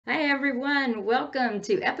Hi everyone, welcome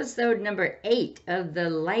to episode number 8 of the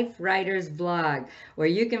Life Writers Vlog, where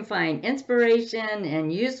you can find inspiration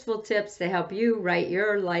and useful tips to help you write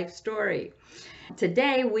your life story.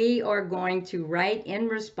 Today we are going to write in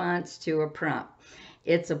response to a prompt.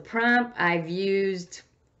 It's a prompt I've used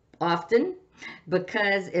often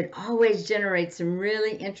because it always generates some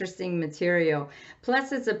really interesting material.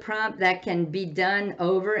 Plus, it's a prompt that can be done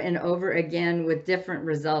over and over again with different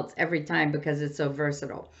results every time because it's so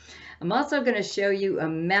versatile. I'm also going to show you a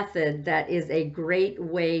method that is a great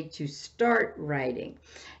way to start writing.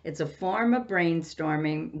 It's a form of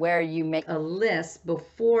brainstorming where you make a list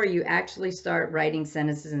before you actually start writing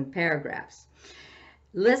sentences and paragraphs.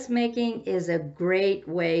 List making is a great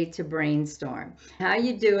way to brainstorm. How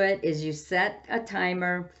you do it is you set a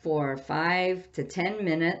timer for 5 to 10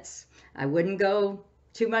 minutes. I wouldn't go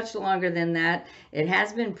too much longer than that. It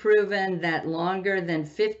has been proven that longer than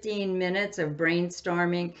 15 minutes of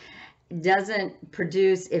brainstorming doesn't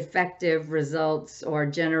produce effective results or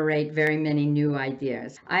generate very many new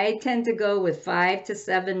ideas. I tend to go with 5 to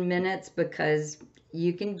 7 minutes because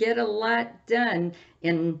you can get a lot done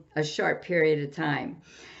in a short period of time.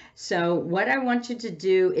 So what I want you to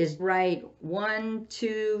do is write 1,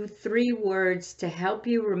 2, 3 words to help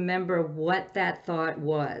you remember what that thought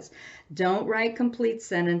was. Don't write complete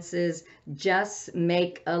sentences, just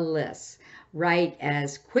make a list. Write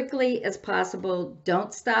as quickly as possible.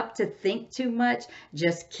 Don't stop to think too much.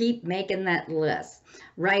 Just keep making that list.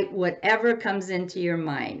 Write whatever comes into your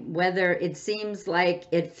mind, whether it seems like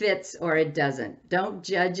it fits or it doesn't. Don't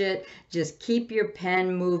judge it. Just keep your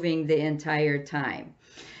pen moving the entire time.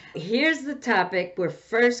 Here's the topic we're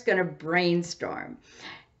first going to brainstorm.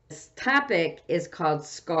 This topic is called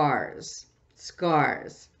scars.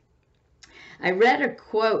 Scars. I read a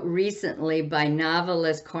quote recently by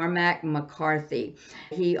novelist Cormac McCarthy.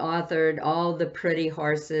 He authored All the Pretty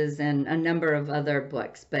Horses and a number of other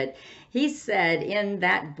books, but he said in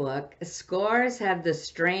that book, scars have the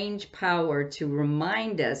strange power to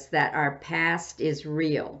remind us that our past is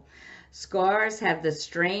real. Scars have the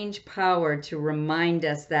strange power to remind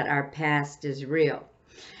us that our past is real.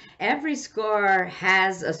 Every scar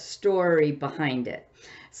has a story behind it.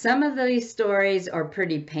 Some of these stories are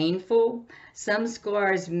pretty painful. Some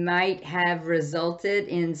scars might have resulted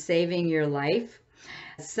in saving your life.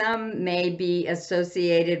 Some may be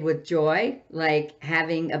associated with joy, like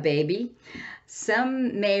having a baby.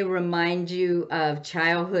 Some may remind you of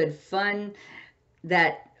childhood fun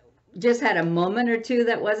that just had a moment or two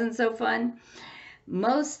that wasn't so fun.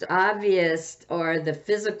 Most obvious are the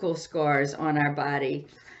physical scars on our body,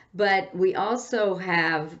 but we also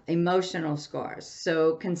have emotional scars,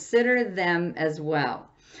 so consider them as well.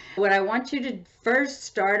 What I want you to first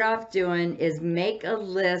start off doing is make a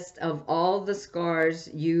list of all the scars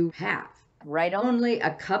you have. Write only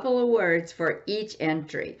a couple of words for each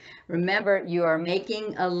entry. Remember, you are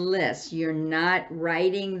making a list. You're not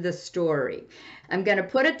writing the story. I'm going to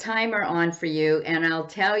put a timer on for you, and I'll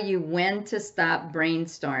tell you when to stop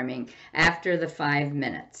brainstorming after the 5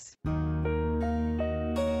 minutes.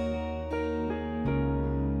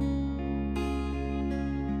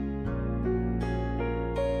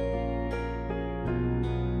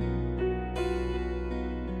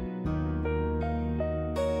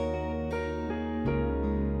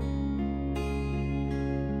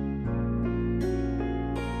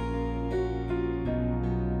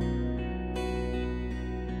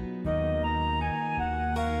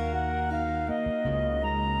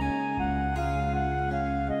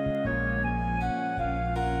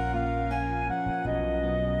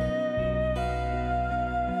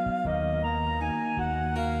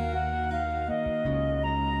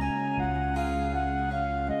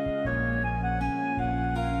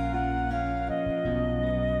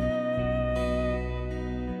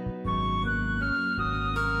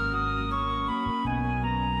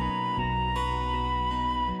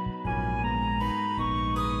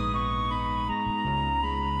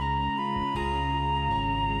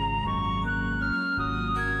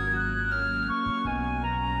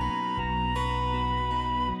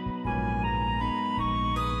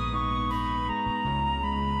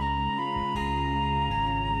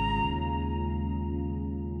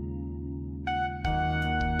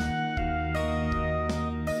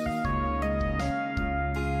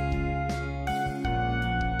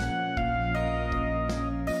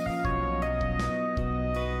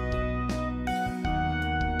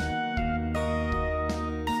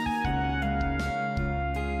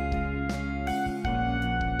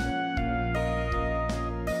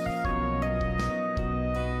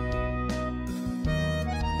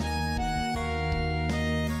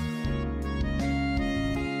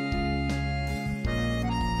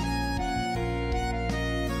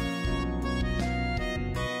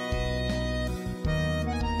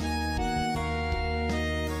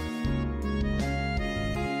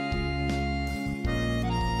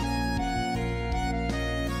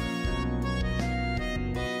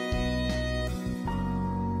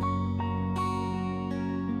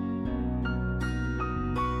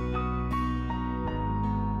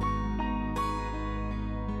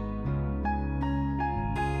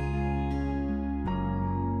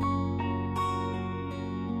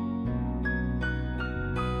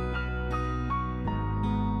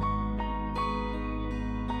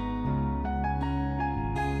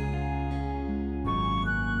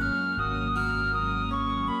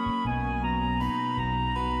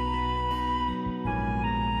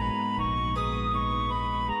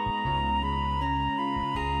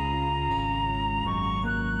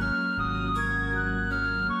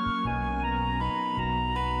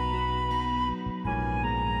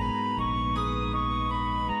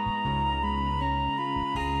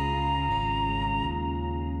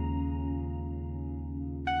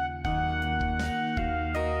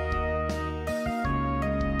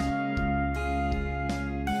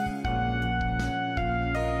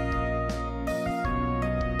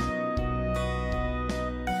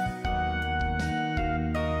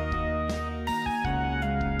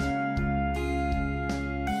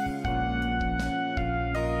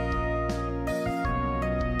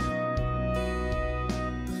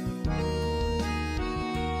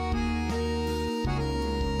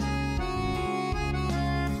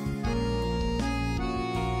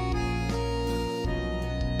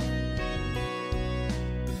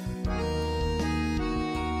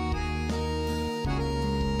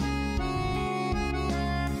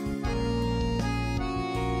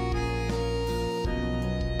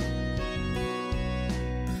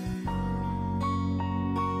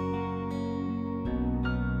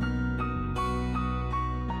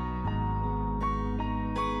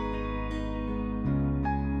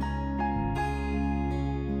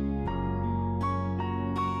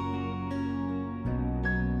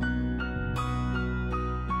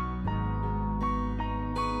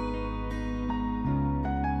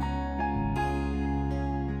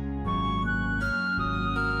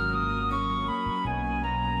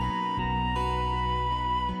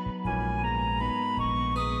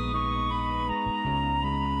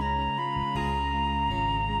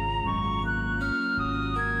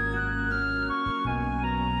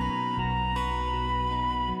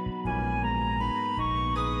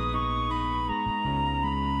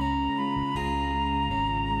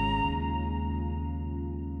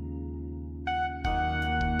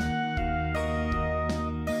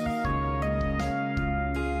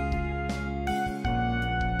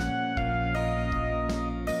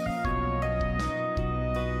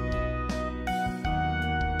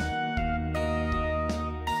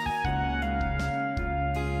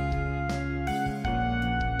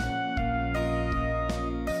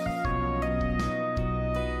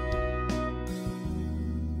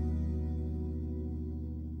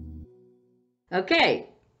 Okay,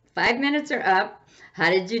 5 minutes are up. How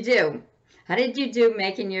did you do? How did you do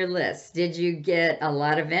making your list? Did you get a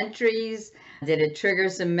lot of entries? Did it trigger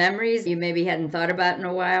some memories you maybe hadn't thought about in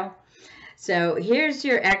a while? So here's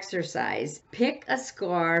your exercise. Pick a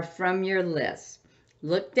scar from your list.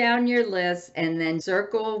 Look down your list and then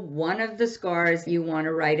circle one of the scars you want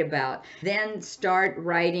to write about. Then start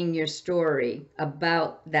writing your story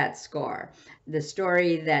about that scar, the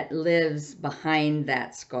story that lives behind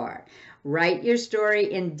that scar. Write your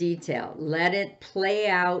story in detail. Let it play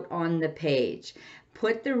out on the page.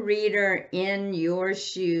 Put the reader in your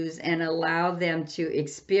shoes and allow them to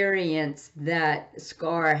experience that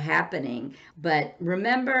scar happening. But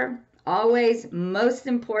remember, always, most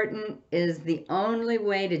important is the only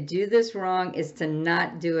way to do this wrong is to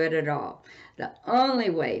not do it at all. The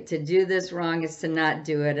only way to do this wrong is to not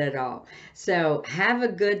do it at all. So have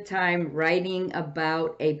a good time writing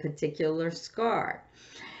about a particular scar.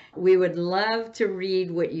 We would love to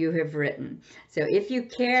read what you have written. So if you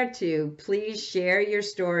care to, please share your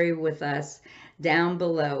story with us down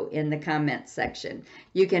below in the comments section.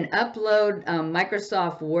 You can upload a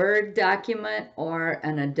Microsoft Word document or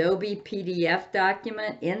an Adobe PDF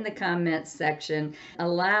document in the comments section.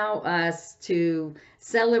 Allow us to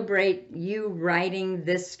celebrate you writing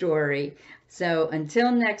this story. So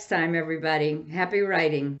until next time, everybody, happy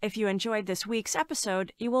writing. If you enjoyed this week's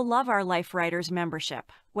episode, you will love our Life Writers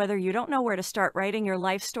membership. Whether you don't know where to start writing your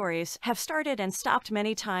life stories, have started and stopped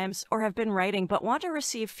many times, or have been writing but want to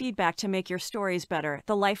receive feedback to make your stories better,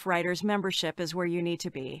 the Life Writers membership is where you need to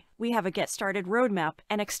be. We have a Get Started roadmap,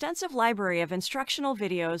 an extensive library of instructional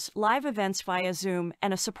videos, live events via Zoom,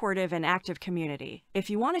 and a supportive and active community. If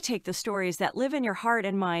you want to take the stories that live in your heart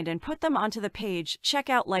and mind and put them onto the page, check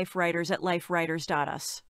out Life Writers at lifewriters.us.